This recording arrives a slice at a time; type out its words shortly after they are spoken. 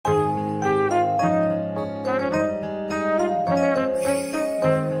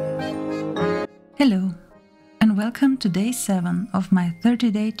Welcome to day 7 of my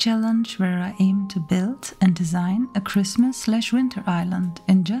 30-day challenge where I aim to build and design a Christmas/winter island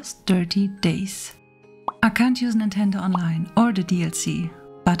in just 30 days. I can't use Nintendo Online or the DLC,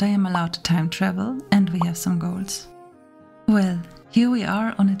 but I am allowed to time travel and we have some goals. Well, here we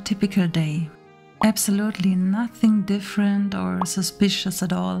are on a typical day. Absolutely nothing different or suspicious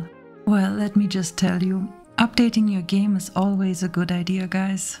at all. Well, let me just tell you, updating your game is always a good idea,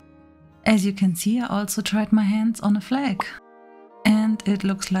 guys. As you can see, I also tried my hands on a flag. And it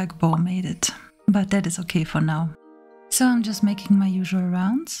looks like Bo made it. But that is okay for now. So I'm just making my usual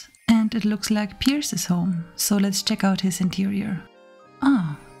rounds. And it looks like Pierce is home. So let's check out his interior.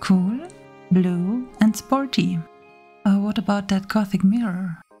 Ah, cool, blue and sporty. What about that gothic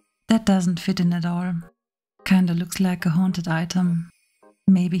mirror? That doesn't fit in at all. Kinda looks like a haunted item.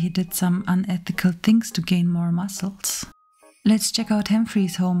 Maybe he did some unethical things to gain more muscles. Let's check out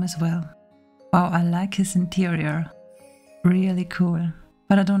Humphrey's home as well. Wow, I like his interior. Really cool.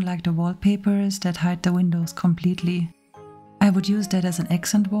 But I don't like the wallpapers that hide the windows completely. I would use that as an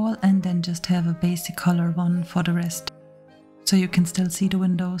accent wall and then just have a basic color one for the rest. So you can still see the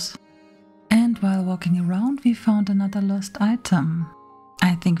windows. And while walking around we found another lost item.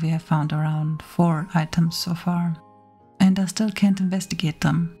 I think we have found around 4 items so far. And I still can't investigate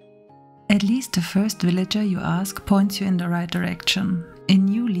them. At least the first villager you ask points you in the right direction. In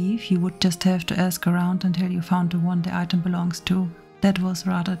New Leif you would just have to ask around until you found the one the item belongs to. That was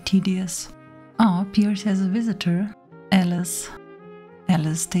rather tedious. Oh, Pierce has a visitor. Alice.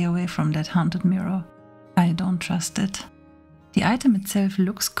 Alice, stay away from that haunted mirror. I don't trust it. The item itself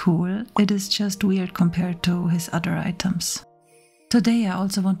looks cool, it is just weird compared to his other items. Today I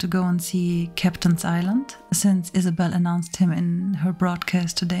also want to go and see Captain's Island, since Isabel announced him in her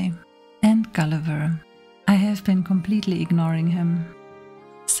broadcast today. And Gulliver. I have been completely ignoring him.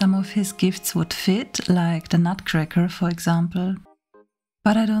 Some of his gifts would fit, like the Nutcracker for example,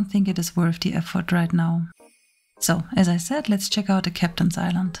 but I don't think it is worth the effort right now. So, as I said, let's check out the Captain's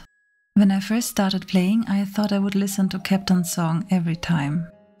Island. When I first started playing, I thought I would listen to Captain's song every time.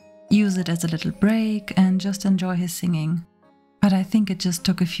 Use it as a little break and just enjoy his singing. But I think it just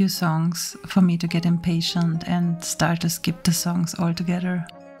took a few songs for me to get impatient and start to skip the songs altogether.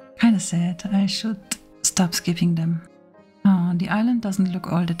 Kinda sad, I should stop skipping them. Oh, the island doesn't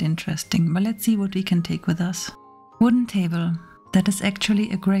look all that interesting, but let's see what we can take with us. Wooden table, that is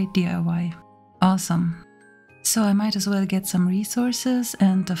actually a great DIY. Awesome. So I might as well get some resources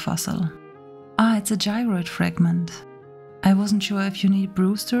and a fossil. Ah, it's a gyroid fragment. I wasn't sure if you need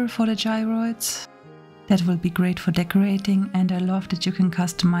Brewster for the gyroids. That will be great for decorating, and I love that you can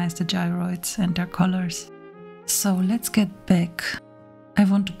customize the gyroids and their colors. So let's get back. I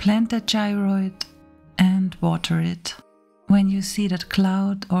want to plant that gyroid and water it. When you see that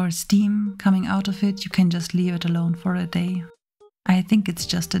cloud or steam coming out of it, you can just leave it alone for a day. I think it's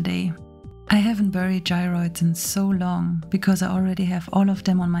just a day. I haven't buried gyroids in so long, because I already have all of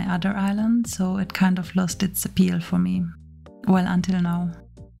them on my other island, so it kind of lost its appeal for me. Well, until now.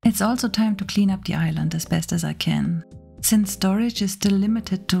 It's also time to clean up the island as best as I can. Since storage is still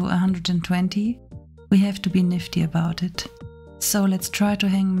limited to 120, we have to be nifty about it. So let's try to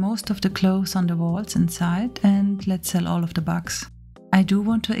hang most of the clothes on the walls inside and let's sell all of the bugs. I do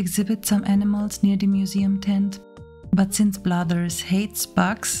want to exhibit some animals near the museum tent, but since Blathers hates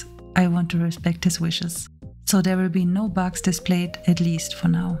bugs, I want to respect his wishes. So there will be no bugs displayed, at least for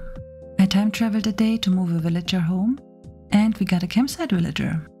now. I time traveled a day to move a villager home, and we got a campsite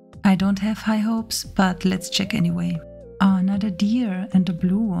villager. I don't have high hopes, but let's check anyway. Oh, another deer and a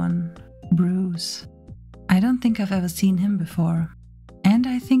blue one. Bruce. I don't think I've ever seen him before. And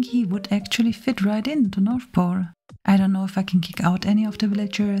I think he would actually fit right into North Pole. I don't know if I can kick out any of the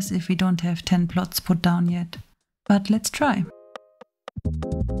villagers if we don't have 10 plots put down yet. But let's try.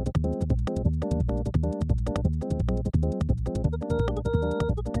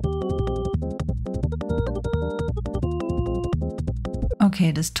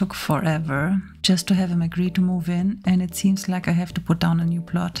 Okay, this took forever, just to have him agree to move in, and it seems like I have to put down a new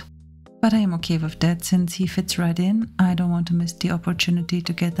plot. But I am okay with that, since he fits right in, I don't want to miss the opportunity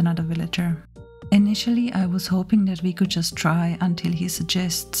to get another villager. Initially I was hoping that we could just try until he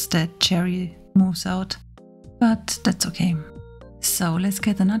suggests that Cherry moves out, but that's okay. So let's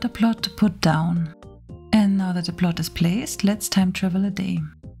get another plot to put down. And now that the plot is placed, let's time travel a day.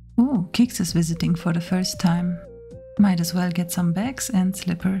 Ooh, Kix is visiting for the first time. Might as well get some bags and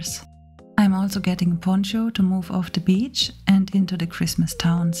slippers. I'm also getting a poncho to move off the beach and into the Christmas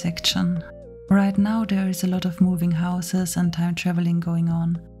town section. Right now there is a lot of moving houses and time traveling going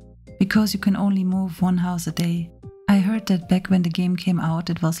on. Because you can only move one house a day, I heard that back when the game came out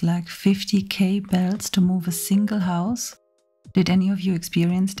it was like 50k bells to move a single house. Did any of you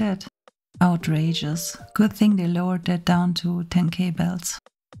experience that? Outrageous. Good thing they lowered that down to 10k bells.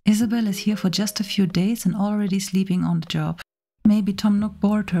 Isabel is here for just a few days and already sleeping on the job. Maybe Tom Nook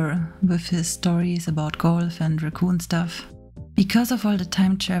bored her with his stories about golf and raccoon stuff. Because of all the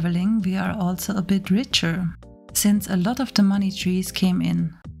time traveling, we are also a bit richer, since a lot of the money trees came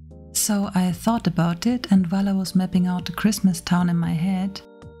in. So I thought about it, and while I was mapping out the Christmas town in my head,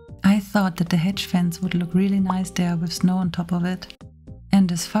 I thought that the hedge fence would look really nice there with snow on top of it. And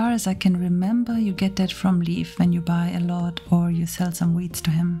as far as I can remember, you get that from Leif when you buy a lot or you sell some weeds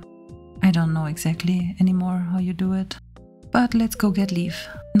to him. I don't know exactly anymore how you do it. But let's go get Leif.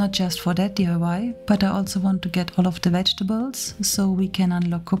 Not just for that DIY, but I also want to get all of the vegetables so we can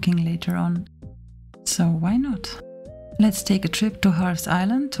unlock cooking later on. So why not? Let's take a trip to Harv's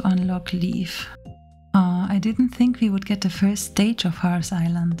Island to unlock Leif. I didn't think we would get the first stage of Harv's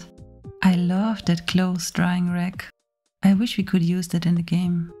Island. I love that clothes drying rack. I wish we could use that in the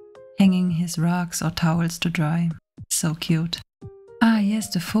game. Hanging his rugs or towels to dry. So cute. Ah yes,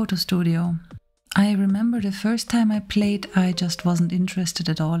 the photo studio. I remember the first time I played, I just wasn't interested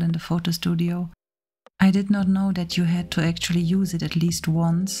at all in the photo studio. I did not know that you had to actually use it at least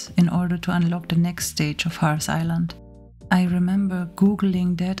once in order to unlock the next stage of Harv's Island. I remember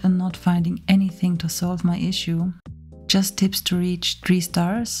googling that and not finding anything to solve my issue. Just tips to reach 3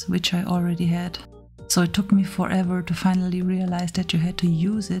 stars, which I already had. So it took me forever to finally realize that you had to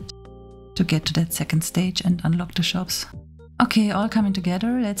use it to get to that second stage and unlock the shops. Okay, all coming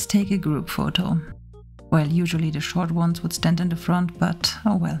together, let's take a group photo. Well, usually the short ones would stand in the front, but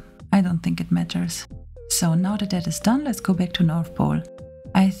oh well, I don't think it matters. So now that that is done, let's go back to North Pole.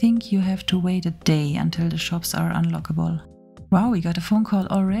 I think you have to wait a day until the shops are unlockable. Wow, we got a phone call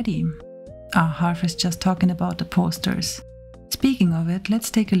already. Harv is just talking about the posters. Speaking of it,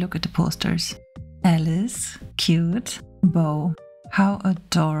 let's take a look at the posters. Alice, cute. Bo, how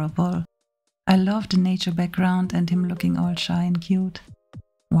adorable. I love the nature background and him looking all shy and cute.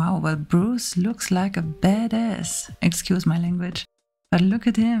 Wow, well Bruce looks like a badass, excuse my language. But look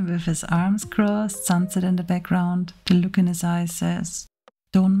at him with his arms crossed, sunset in the background. The look in his eyes says,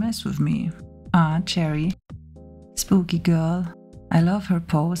 don't mess with me. Cherry. Spooky girl. I love her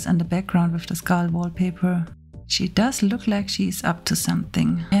pose and the background with the skull wallpaper. She does look like she's up to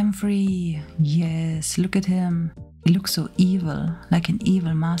something. Humphrey. Yes, look at him. He looks so evil, like an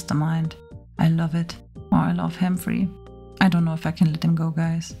evil mastermind. I love it. Oh, I love Humphrey. I don't know if I can let him go,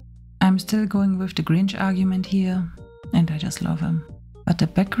 guys. I'm still going with the Grinch argument here, and I just love him. But the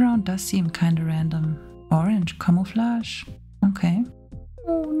background does seem kinda random. Orange camouflage? Okay.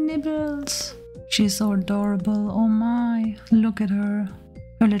 Oh, Nibbles. She's so adorable. Oh my, look at her.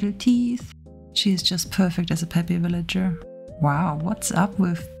 Her little teeth. She is just perfect as a peppy villager. Wow, what's up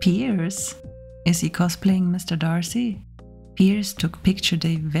with Pierce? Is he cosplaying Mr. Darcy? Pierce took picture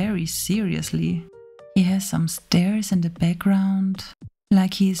day very seriously. He has some stairs in the background,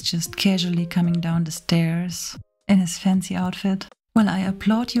 like he is just casually coming down the stairs in his fancy outfit. Well, I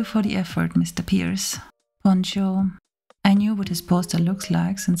applaud you for the effort, Mr. Pierce. Poncho. I knew what his poster looks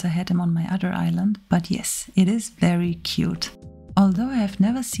like since I had him on my other island, but yes, it is very cute. Although I have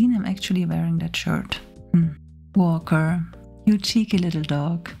never seen him actually wearing that shirt. Walker. You cheeky little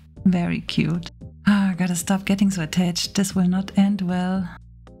dog. Very cute. Gotta stop getting so attached. This will not end well.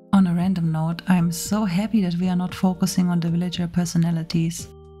 On a random note, I'm so happy that we are not focusing on the villager personalities.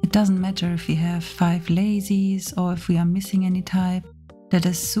 It doesn't matter if we have 5 lazies or if we are missing any type. That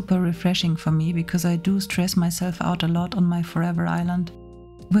is super refreshing for me because I do stress myself out a lot on my Forever Island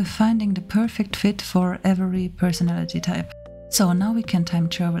with finding the perfect fit for every personality type. So now we can time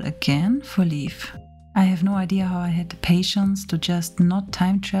travel again for Leif. I have no idea how I had the patience to just not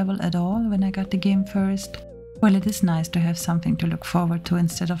time travel at all when I got the game first. Well, it is nice to have something to look forward to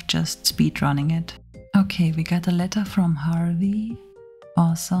instead of just speedrunning it. Okay, we got a letter from Harvey.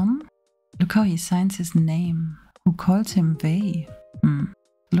 Awesome. Look how he signs his name. Who calls him Vey?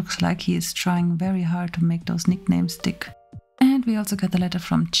 Looks like he is trying very hard to make those nicknames stick. And we also got a letter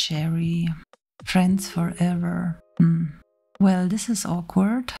from Cherry. Friends forever. Well, this is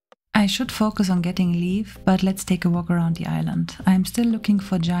awkward. I should focus on getting Leif, but let's take a walk around the island. I'm still looking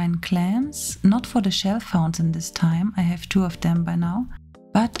for giant clams, not for the shell fountain this time, I have 2 of them by now,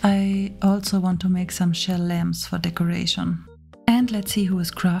 but I also want to make some shell lamps for decoration. And let's see who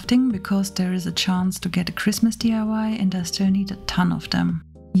is crafting, because there is a chance to get a Christmas DIY and I still need a ton of them.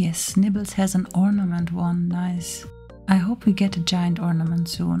 Yes, Nibbles has an ornament one, nice. I hope we get a giant ornament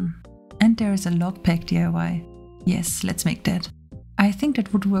soon. And there is a log pack DIY. Yes, let's make that. I think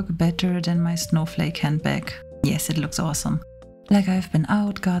that would work better than my snowflake handbag. Yes, it looks awesome. Like I've been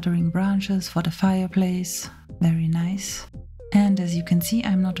out gathering branches for the fireplace. Very nice. And as you can see,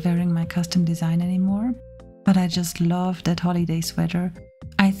 I'm not wearing my custom design anymore, but I just love that holiday sweater.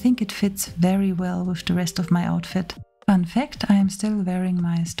 I think it fits very well with the rest of my outfit. Fun fact, I am still wearing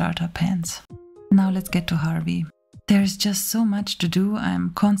my starter pants. Now let's get to Harvey. There's just so much to do,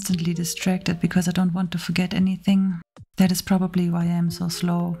 I'm constantly distracted because I don't want to forget anything. That is probably why I am so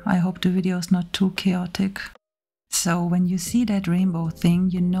slow. I hope the video is not too chaotic. So when you see that rainbow thing,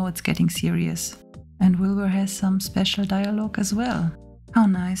 you know it's getting serious. And Wilbur has some special dialogue as well. How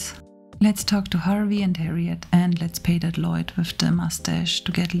nice. Let's talk to Harvey and Harriet, and let's pay that Lloyd with the mustache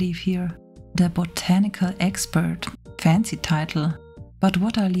to get Leif here. The botanical expert. Fancy title. But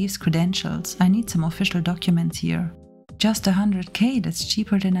what are Leif's credentials? I need some official documents here. Just 100k, that's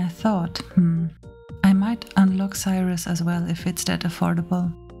cheaper than I thought. I might unlock Cyrus as well if it's that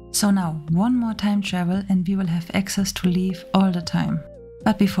affordable. So now, one more time travel and we will have access to Leif all the time.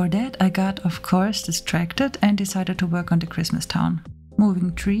 But before that, I got, of course, distracted and decided to work on the Christmas town.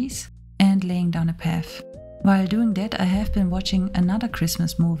 Moving trees and laying down a path. While doing that, I have been watching another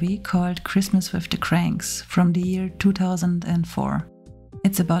Christmas movie called Christmas with the Cranks from the year 2004.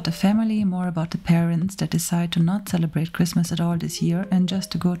 It's about a family, more about the parents that decide to not celebrate Christmas at all this year and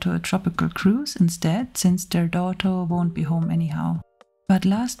just to go to a tropical cruise instead, since their daughter won't be home anyhow. But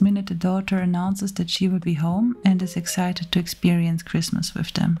last minute the daughter announces that she will be home and is excited to experience Christmas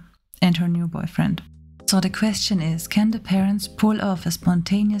with them and her new boyfriend. So the question is, can the parents pull off a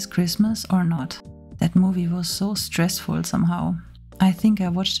spontaneous Christmas or not? That movie was so stressful somehow. I think I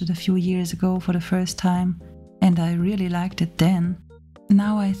watched it a few years ago for the first time and I really liked it then.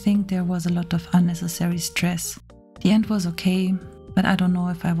 Now I think there was a lot of unnecessary stress. The end was okay, but I don't know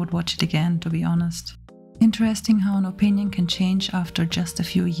if I would watch it again, to be honest. Interesting how an opinion can change after just a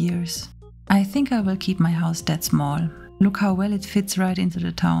few years. I think I will keep my house that small. Look how well it fits right into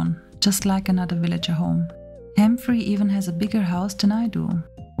the town, just like another villager home. Humphrey even has a bigger house than I do.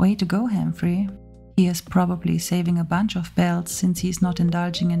 Way to go, Humphrey. He is probably saving a bunch of bells since he's not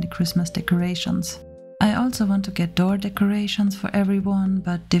indulging in the Christmas decorations. I also want to get door decorations for everyone,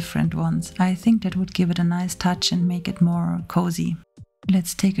 but different ones. I think that would give it a nice touch and make it more cozy.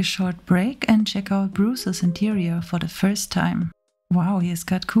 Let's take a short break and check out Bruce's interior for the first time. Wow, he's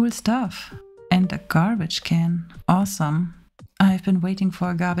got cool stuff. And a garbage can. Awesome. I've been waiting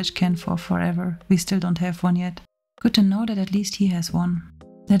for a garbage can for forever. We still don't have one yet. Good to know that at least he has one.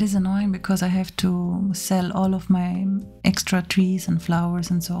 That is annoying because I have to sell all of my extra trees and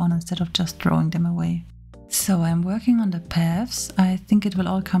flowers and so on instead of just throwing them away. So I'm working on the paths. I think it will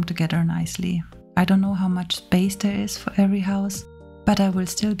all come together nicely. I don't know how much space there is for every house, but I will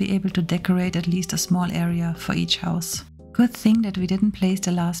still be able to decorate at least a small area for each house. Good thing that we didn't place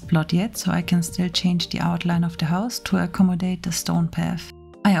the last plot yet, so I can still change the outline of the house to accommodate the stone path.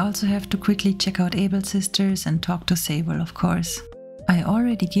 I also have to quickly check out Abel's sisters and talk to Sable, of course. I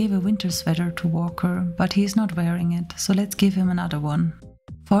already gave a winter sweater to Walker, but he's not wearing it, so let's give him another one.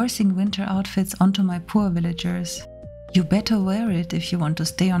 Forcing winter outfits onto my poor villagers. You better wear it if you want to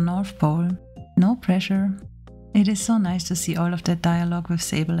stay on North Pole. No pressure. It is so nice to see all of that dialogue with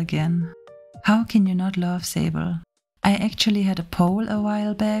Sable again. How can you not love Sable? I actually had a poll a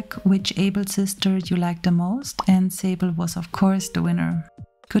while back which Abel sister you like the most, and Sable was of course the winner.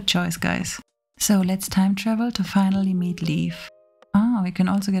 Good choice, guys. So let's time travel to finally meet Leif. Ah, we can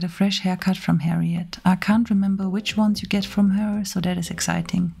also get a fresh haircut from Harriet. I can't remember which ones you get from her, so that is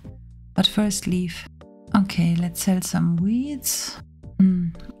exciting. But first Leif. Okay, let's sell some weeds.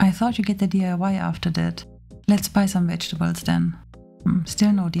 I thought you get the DIY after that. Let's buy some vegetables then.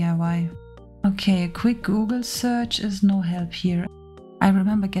 Still no DIY. Okay, a quick Google search is no help here. I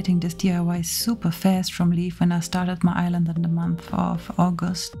remember getting this DIY super fast from Leif when I started my island in the month of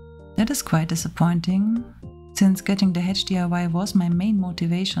August. That is quite disappointing, since getting the hedge DIY was my main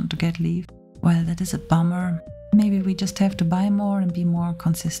motivation to get Leif. Well, that is a bummer. Maybe we just have to buy more and be more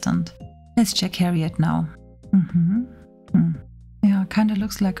consistent. Let's check Harriet now. Yeah, kinda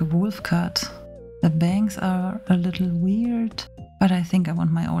looks like a wolf cut. The bangs are a little weird, but I think I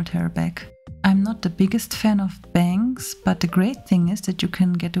want my old hair back. I'm not the biggest fan of bangs, but the great thing is that you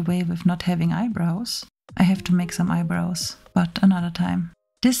can get away with not having eyebrows. I have to make some eyebrows, but another time.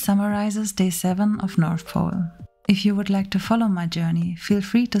 This summarizes day 7 of North Pole. If you would like to follow my journey, feel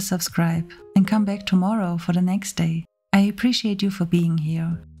free to subscribe and come back tomorrow for the next day. I appreciate you for being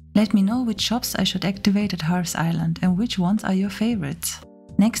here. Let me know which shops I should activate at Harv's Island and which ones are your favorites.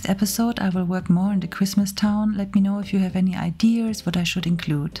 Next episode I will work more in the Christmas town. Let me know if you have any ideas what I should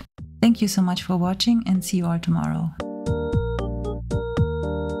include. Thank you so much for watching and see you all tomorrow.